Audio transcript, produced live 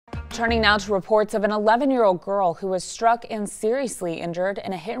Turning now to reports of an 11-year-old girl who was struck and seriously injured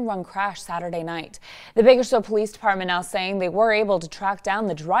in a hit-and-run crash Saturday night. The Bakersfield Police Department now saying they were able to track down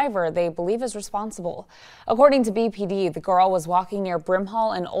the driver they believe is responsible. According to BPD, the girl was walking near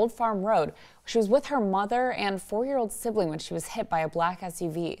Brimhall and Old Farm Road. She was with her mother and 4-year-old sibling when she was hit by a black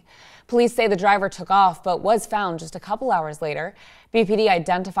SUV. Police say the driver took off but was found just a couple hours later. BPD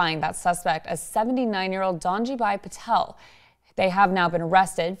identifying that suspect as 79-year-old Donjibai Patel. They have now been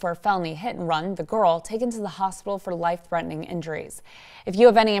arrested for a felony hit and run. The girl taken to the hospital for life-threatening injuries. If you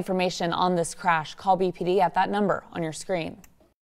have any information on this crash, call BPD at that number on your screen.